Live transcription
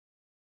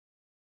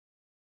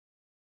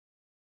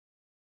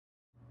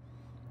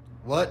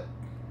What?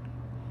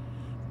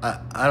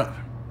 I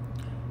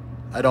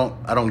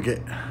don't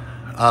get.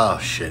 Oh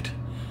shit,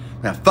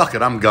 man! Fuck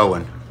it, I'm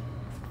going.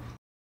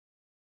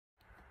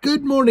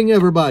 Good morning,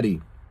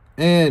 everybody,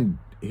 and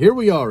here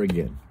we are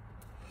again.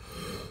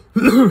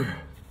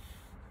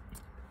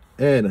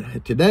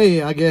 And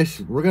today, I guess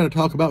we're going to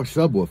talk about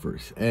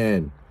subwoofers,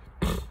 and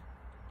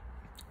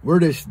we're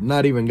just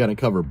not even going to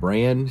cover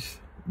brands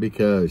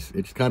because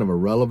it's kind of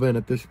irrelevant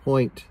at this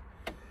point.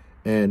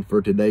 And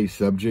for today's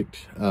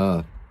subject,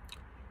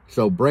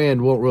 so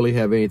brand won't really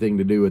have anything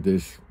to do with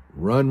this.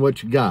 Run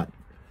what you got.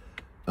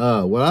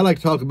 What I like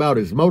to talk about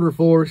is motor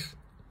force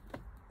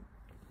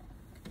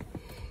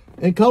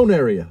and cone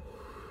area.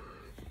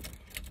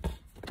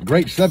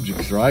 Great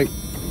subjects, right?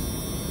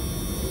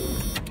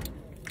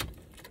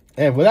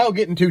 And without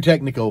getting too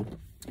technical,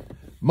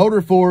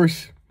 motor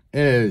force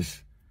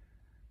is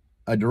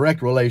a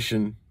direct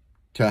relation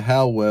to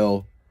how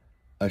well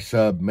a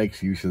sub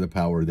makes use of the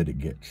power that it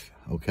gets.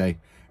 Okay,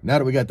 now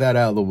that we got that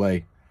out of the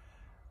way,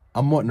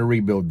 I'm wanting to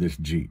rebuild this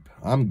Jeep.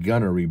 I'm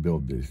gonna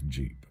rebuild this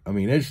Jeep. I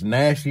mean, it's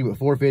nasty with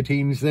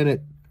 415s in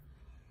it.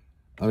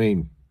 I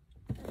mean,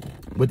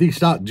 with these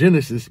stock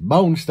Genesis,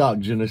 bone stock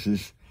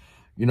Genesis,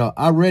 you know,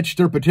 I reached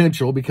their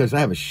potential because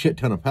I have a shit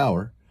ton of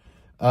power.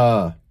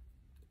 And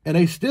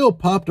they still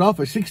popped off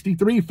a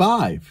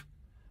 63.5.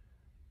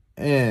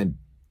 And,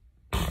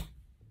 I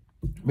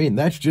mean,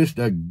 that's just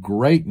a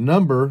great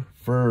number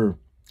for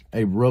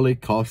a really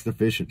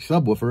cost-efficient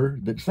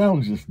subwoofer that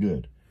sounds this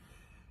good.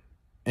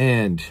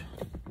 And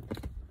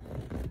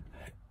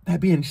that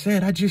being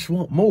said, I just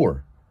want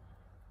more.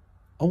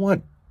 I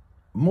want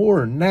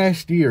more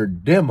nastier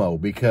demo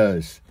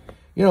because,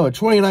 you know, in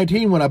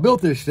 2019 when I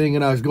built this thing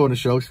and I was going to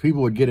shows,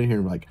 people would get in here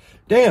and be like,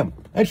 damn,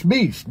 that's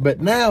beast. But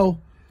now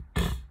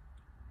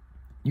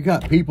you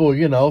got people,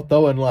 you know,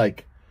 throwing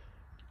like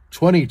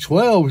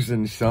 2012s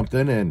and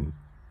something, and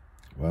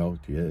well,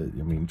 yeah,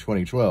 I mean,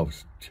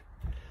 2012s.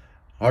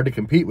 Hard to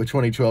compete with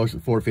 2012s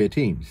at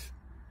 415s.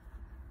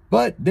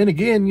 But then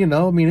again, you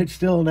know, I mean, it's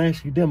still a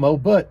nasty demo,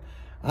 but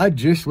I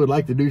just would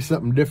like to do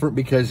something different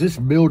because this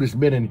build has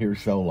been in here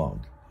so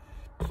long.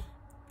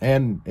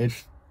 And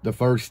it's the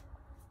first,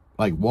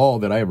 like, wall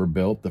that I ever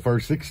built, the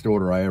first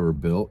 6-storer I ever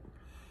built.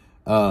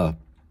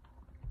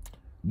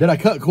 Did I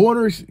cut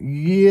corners?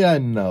 Yeah,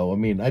 no. I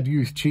mean, I'd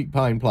use cheap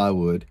pine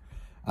plywood.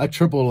 I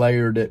triple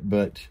layered it,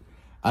 but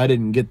I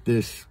didn't get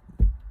this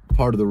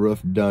part of the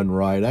roof done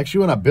right.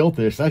 Actually, when I built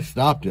this, I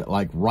stopped it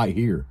like right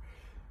here.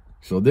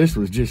 So this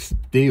was just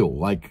steel,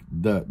 like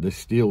the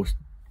steel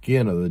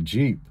skin of the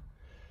Jeep.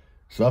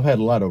 So I've had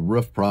a lot of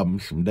roof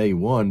problems from day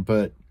one,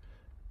 but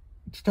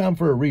it's time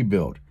for a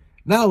rebuild.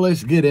 Now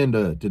let's get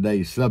into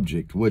today's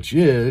subject, which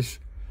is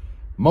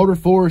motor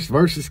force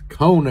versus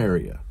cone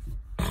area.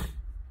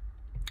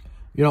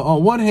 You know,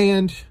 on one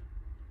hand,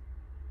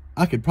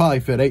 I could probably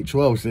fit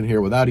 812s in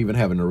here without even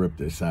having to rip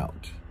this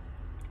out.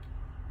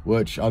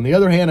 Which, on the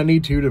other hand, I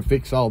need to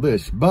fix all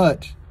this,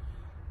 but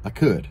I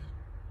could.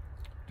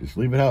 Just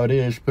leave it how it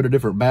is, put a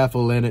different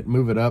baffle in it,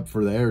 move it up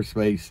for the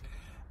airspace.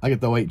 I could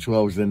throw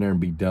 812s in there and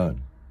be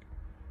done.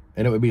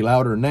 And it would be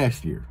louder and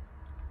nastier.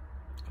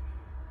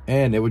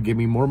 And it would give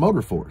me more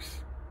motor force.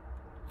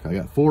 If I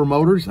got 4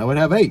 motors, I would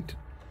have 8.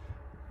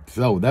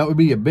 So that would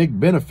be a big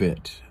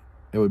benefit.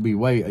 It would be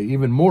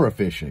even more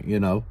efficient,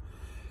 you know.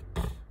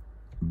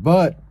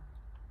 But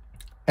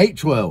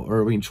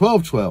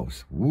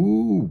 1212s,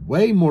 ooh,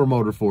 way more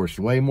motor force,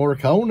 way more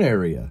cone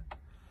area.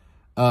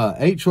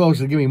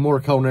 812s would give me more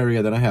cone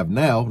area than I have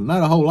now.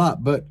 Not a whole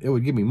lot, but it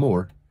would give me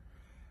more.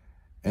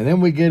 And then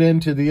we get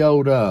into the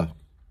old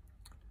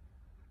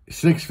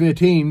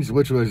 615s,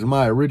 which was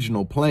my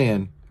original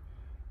plan,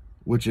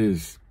 which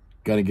is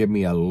going to give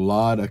me a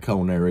lot of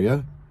cone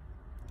area.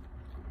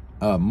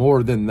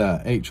 More than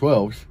the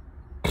 812s.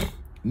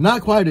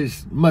 Not quite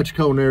as much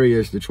cone area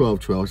as the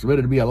 1212s, but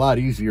it'd be a lot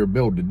easier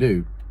build to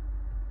do.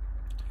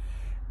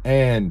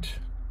 And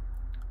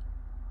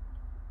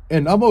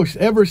in almost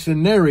every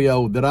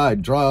scenario that I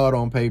draw out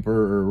on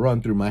paper or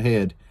run through my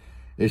head,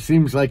 it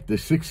seems like the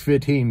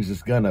 615s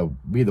is going to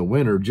be the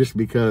winner just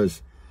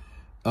because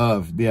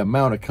of the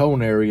amount of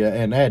cone area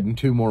and adding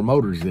 2 more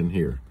motors in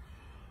here.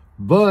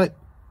 But,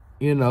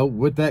 you know,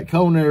 with that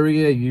cone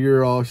area,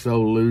 you're also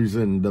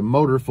losing the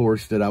motor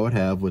force that I would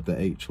have with the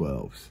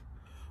 812s.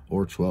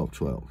 Or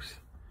 1212s.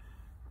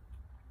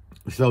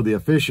 So the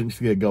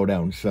efficiency could go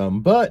down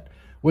some. But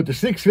with the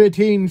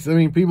 615s, I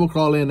mean, people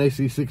call in, they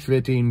see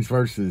 615s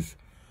versus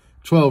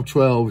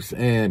 1212s.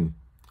 And,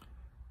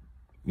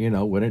 you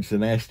know, when it's a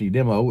nasty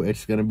demo,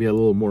 it's going to be a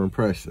little more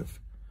impressive.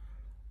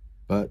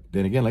 But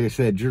then again, like I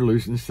said, you're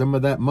losing some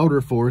of that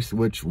motor force,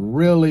 which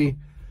really,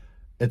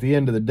 at the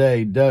end of the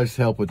day, does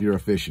help with your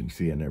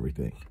efficiency and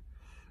everything.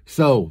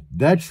 So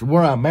that's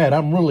where I'm at.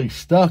 I'm really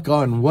stuck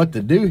on what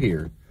to do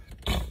here.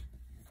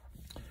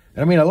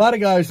 I mean, a lot of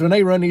guys, when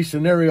they run these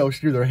scenarios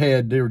through their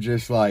head, they're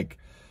just like,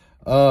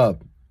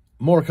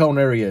 more cone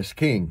area is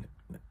king.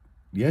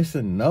 Yes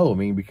and no. I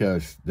mean,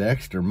 because the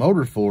extra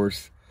motor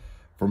force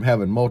from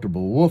having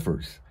multiple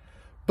woofers.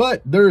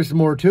 But there's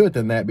more to it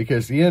than that,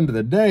 because at the end of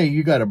the day,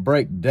 you got to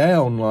break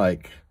down,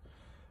 like,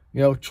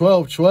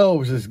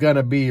 1212s is going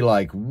to be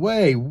like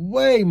way,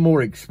 way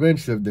more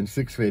expensive than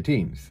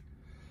 615s.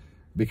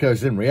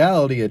 Because in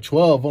reality, a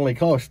 12 only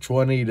costs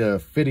 $20 to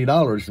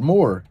 $50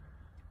 more.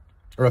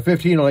 Or a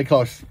 15 only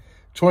costs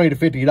 $20 to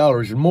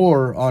 $50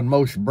 more on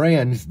most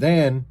brands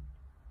than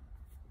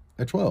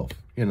a 12,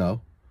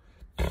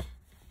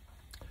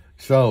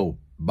 So,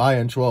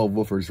 buying 12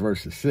 woofers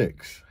versus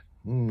 6.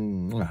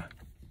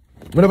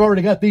 But I've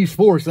already got these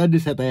 4, so I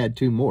just have to add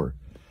 2 more.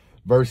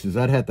 Versus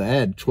I'd have to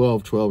add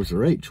 12 12s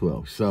or 8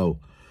 12s. So,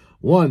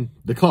 1,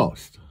 the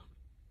cost.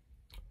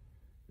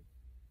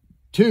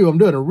 2, I'm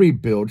doing a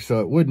rebuild, so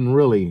it wouldn't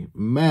really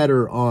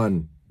matter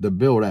on the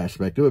build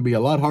aspect. It would be a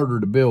lot harder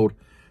to build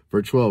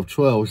for 12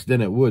 12s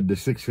than it would the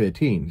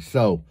 615s.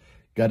 So,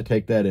 got to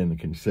take that into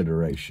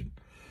consideration.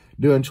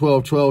 Doing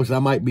 12 12s, I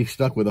might be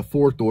stuck with a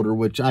 4th order,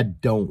 which I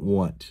don't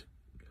want.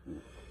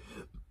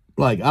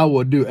 Like, I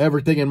would do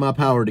everything in my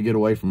power to get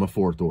away from a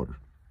 4th order.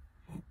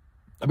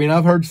 I mean,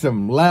 I've heard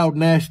some loud,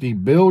 nasty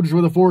builds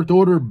with a 4th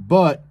order,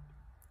 but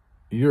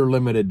you're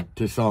limited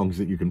to songs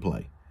that you can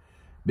play.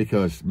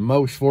 Because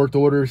most 4th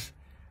orders,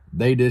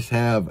 they just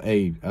have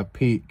a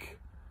peak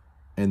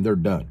and they're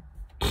done.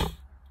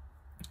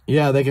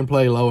 Yeah, they can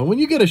play low. And when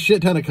you get a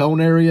shit ton of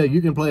cone area,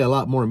 you can play a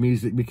lot more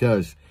music,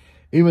 because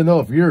even though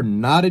if you're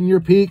not in your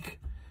peak,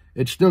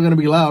 it's still going to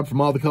be loud from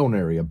all the cone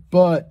area.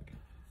 But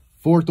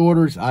 4th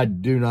orders, I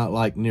do not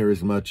like near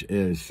as much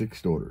as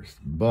 6th orders.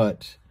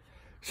 But,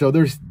 so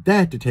there's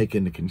that to take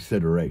into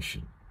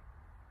consideration.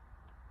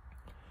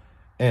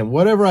 And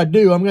whatever I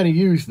do, I'm going to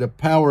use the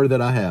power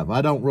that I have.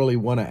 I don't really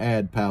want to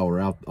add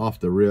power off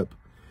the rip.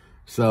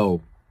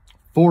 So,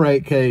 4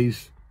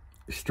 8Ks,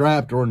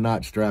 strapped or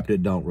not strapped,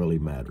 it don't really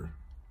matter.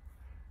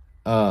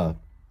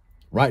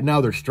 Right now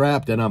they're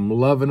strapped and I'm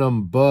loving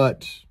them,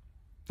 but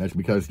that's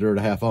because they're at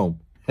a half ohm.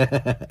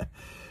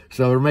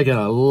 So they're making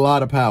a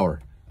lot of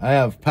power. I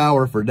have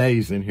power for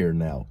days in here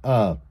now.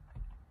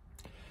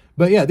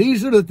 But yeah,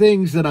 these are the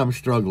things that I'm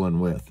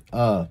struggling with.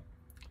 Doing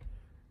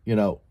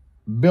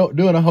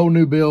a whole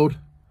new build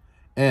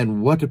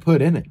and what to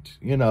put in it,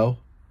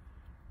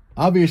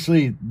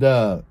 Obviously,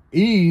 the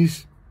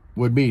ease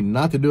would be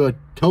not to do a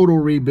total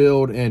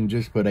rebuild and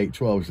just put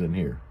 812s in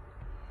here.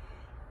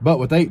 But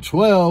with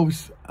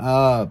 812s,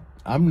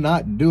 I'm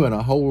not doing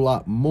a whole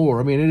lot more.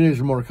 I mean, it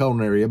is more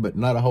cone area, but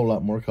not a whole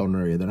lot more cone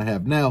area than I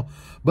have now.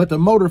 But the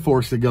motor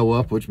force would go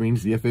up, which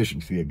means the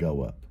efficiency would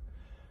go up.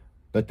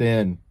 But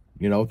then,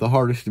 the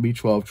hardest to be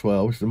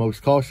 1212s, the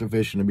most cost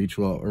efficient to be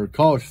 12, or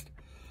cost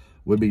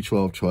would be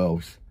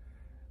 1212s.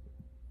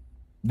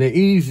 The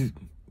easy,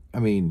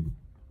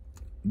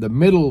 the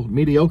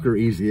mediocre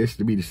easiest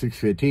to be the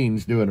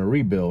 615s doing a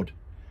rebuild.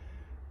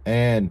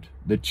 And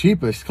the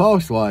cheapest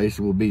cost-wise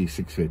will be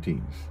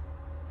 615s.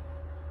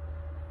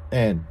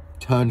 And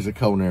tons of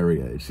cone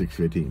area at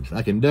 615s.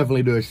 I can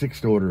definitely do a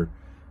 6th order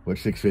with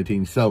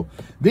 615s. So,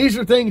 these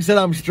are things that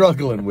I'm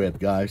struggling with,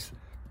 guys.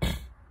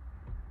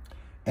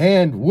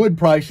 And wood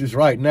prices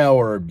right now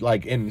are,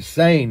 like,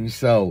 insane.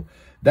 So,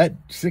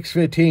 that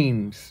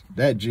 615s,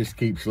 that just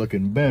keeps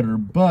looking better.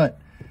 But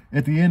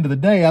at the end of the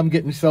day, I'm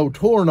getting so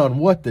torn on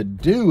what to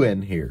do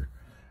in here.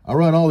 I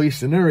run all these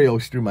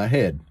scenarios through my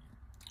head.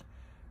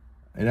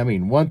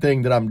 And one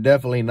thing that I'm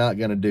definitely not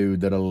going to do,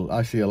 that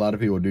I see a lot of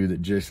people do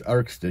that just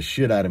irks the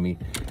shit out of me,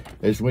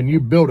 is when you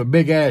build a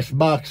big ass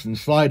box and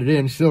slide it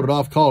in, seal it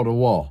off, call it a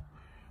wall.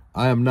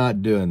 I am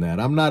not doing that.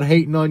 I'm not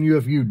hating on you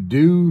if you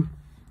do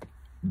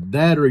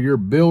that or your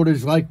build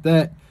is like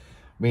that.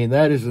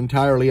 That is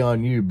entirely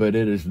on you, but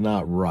it is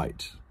not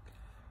right.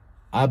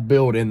 I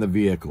build in the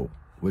vehicle,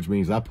 which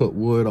means I put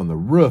wood on the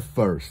roof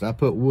first. I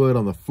put wood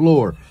on the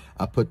floor.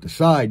 I put the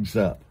sides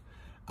up.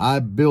 I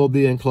build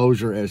the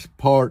enclosure as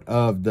part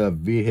of the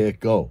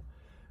vehicle.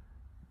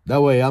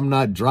 That way I'm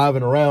not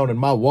driving around and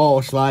my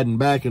wall sliding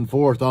back and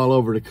forth all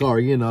over the car.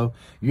 You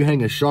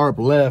hang a sharp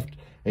left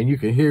and you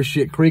can hear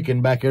shit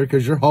creaking back there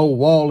because your whole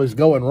wall is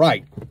going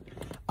right.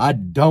 I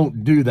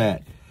don't do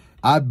that.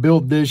 I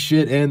build this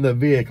shit in the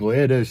vehicle.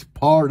 It is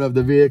part of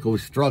the vehicle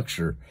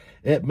structure.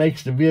 It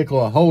makes the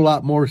vehicle a whole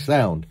lot more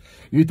sound.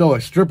 You throw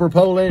a stripper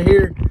pole in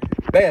here,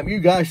 bam, you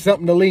got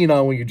something to lean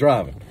on when you're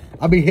driving.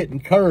 I'll be hitting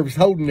curves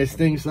holding this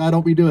thing so I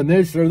don't be doing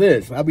this or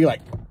this. I'll be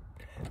like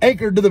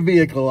anchored to the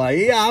vehicle, like,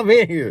 yeah, I'm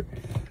in here.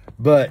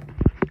 But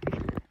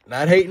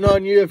not hating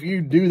on you if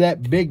you do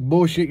that big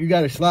bullshit you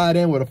got to slide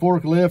in with a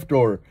forklift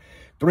or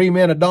 3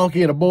 men, a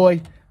donkey, and a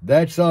boy.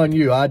 That's on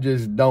you. I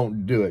just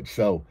don't do it.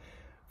 So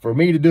for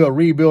me to do a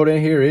rebuild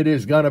in here, it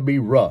is going to be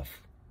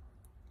rough.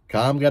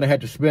 I'm going to have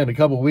to spend a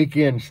couple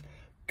weekends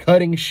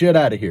cutting shit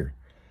out of here.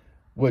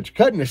 Which,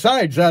 cutting the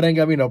sides out ain't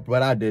going to be no...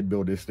 But I did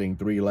build this thing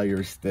 3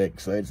 layers thick,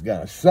 so it's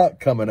got to suck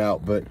coming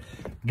out. But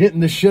getting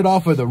the shit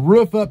off of the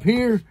roof up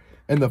here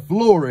and the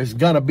floor is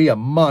going to be a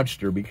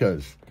monster,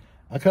 because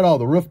I cut all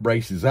the roof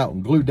braces out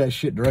and glued that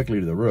shit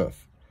directly to the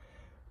roof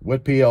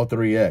with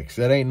PL3X.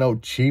 That ain't no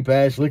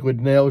cheap-ass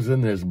liquid nails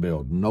in this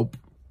build. Nope.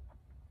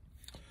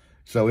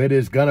 So it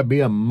is going to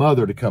be a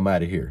mother to come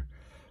out of here.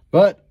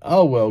 But,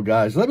 oh well,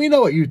 guys, let me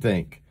know what you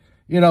think.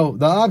 You know,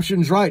 the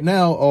options right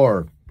now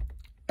are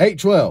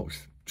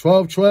 812s,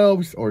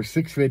 1212s, or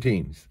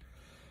 615s.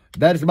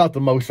 That is about the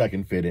most I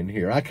can fit in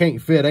here. I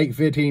can't fit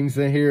 815s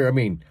in here. I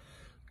mean,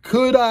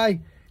 could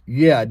I?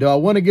 Yeah. Do I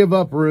want to give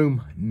up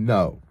room?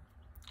 No.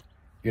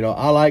 You know,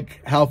 I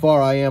like how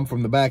far I am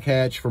from the back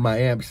hatch for my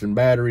amps and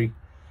battery.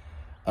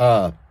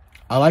 I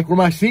like where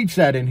my seat's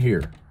at in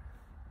here.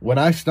 When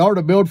I start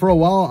a build for a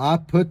while, I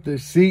put the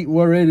seat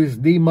where it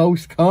is the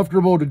most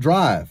comfortable to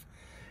drive.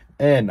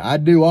 And I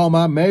do all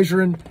my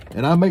measuring,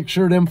 and I make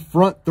sure them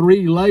front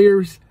 3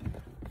 layers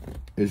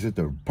is at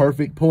the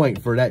perfect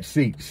point for that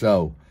seat.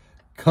 So,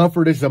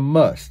 comfort is a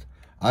must.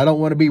 I don't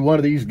want to be one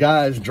of these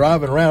guys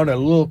driving around in a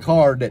little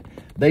car that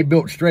they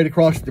built straight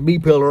across the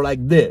B-pillar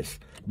like this.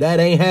 That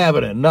ain't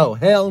happening. No,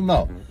 hell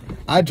no.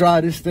 I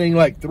drive this thing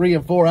like 3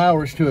 and 4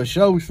 hours to a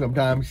show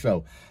sometimes,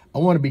 so I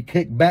want to be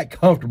kicked back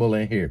comfortable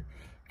in here.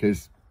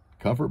 Because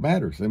comfort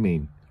matters. I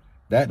mean,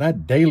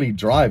 that daily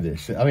drive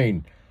this. I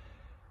mean,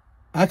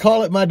 I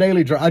call it my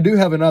daily drive. I do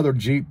have another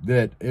Jeep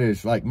that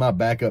is like my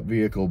backup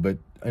vehicle, but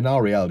in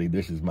all reality,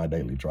 this is my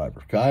daily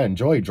driver. I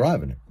enjoy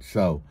driving it.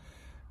 So,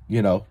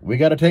 you know, we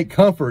got to take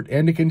comfort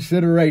into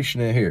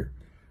consideration in here.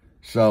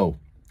 So,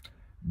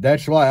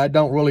 that's why I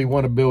don't really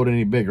want to build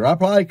any bigger. I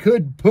probably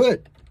could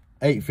put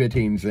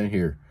 815s in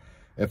here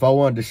if I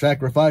wanted to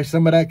sacrifice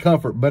some of that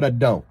comfort, but I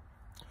don't.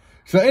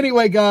 So,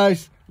 anyway,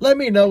 guys, let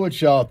me know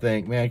what y'all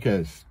think, man,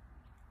 because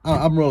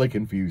I'm really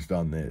confused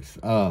on this.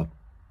 I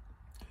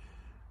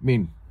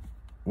mean,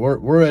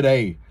 we're at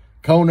a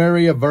cone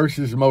area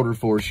versus motor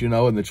force, you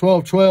know, and the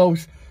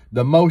 1212s,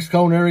 the most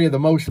cone area, the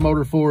most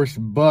motor force,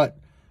 but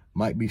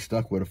might be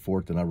stuck with a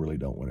fourth, and I really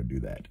don't want to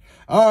do that.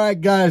 All right,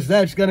 guys,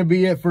 that's going to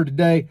be it for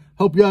today.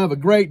 Hope y'all have a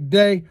great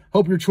day.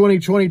 Hope your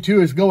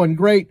 2022 is going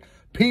great.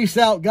 Peace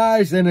out,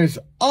 guys, and as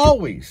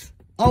always,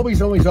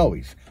 always, always,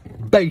 always,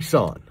 bass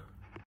on.